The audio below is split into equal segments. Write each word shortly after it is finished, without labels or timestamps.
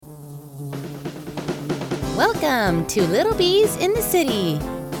Welcome to Little Bees in the City,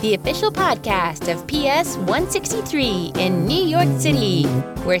 the official podcast of PS 163 in New York City,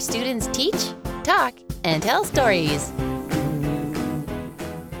 where students teach, talk, and tell stories.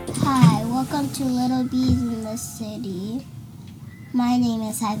 Hi, welcome to Little Bees in the City. My name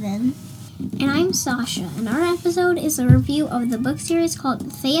is Heaven. And I'm Sasha, and our episode is a review of the book series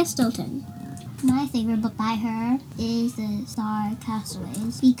called Thea Stilton. My favorite book by her is The Star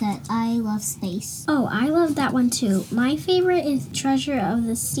Castaways because I love space. Oh, I love that one too. My favorite is Treasure of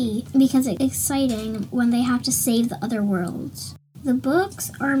the Sea because it's exciting when they have to save the other worlds. The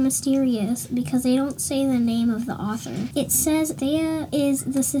books are mysterious because they don't say the name of the author. It says Thea is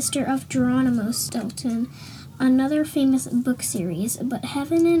the sister of Geronimo Stilton, another famous book series, but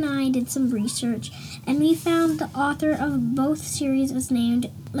Heaven and I did some research and we found the author of both series was named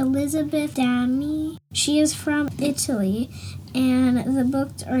Elizabeth Dami. She is from Italy and the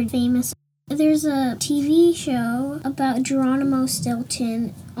books are famous. There's a TV show about Geronimo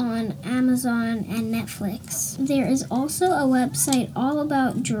Stilton on Amazon and Netflix. There is also a website all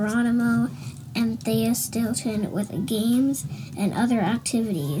about Geronimo and Thea Stilton with games and other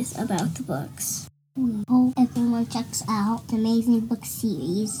activities about the books. We hope everyone checks out the amazing book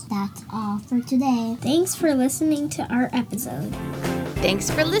series. That's all for today. Thanks for listening to our episode. Thanks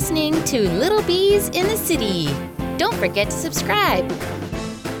for listening to Little Bees in the City. Don't forget to subscribe.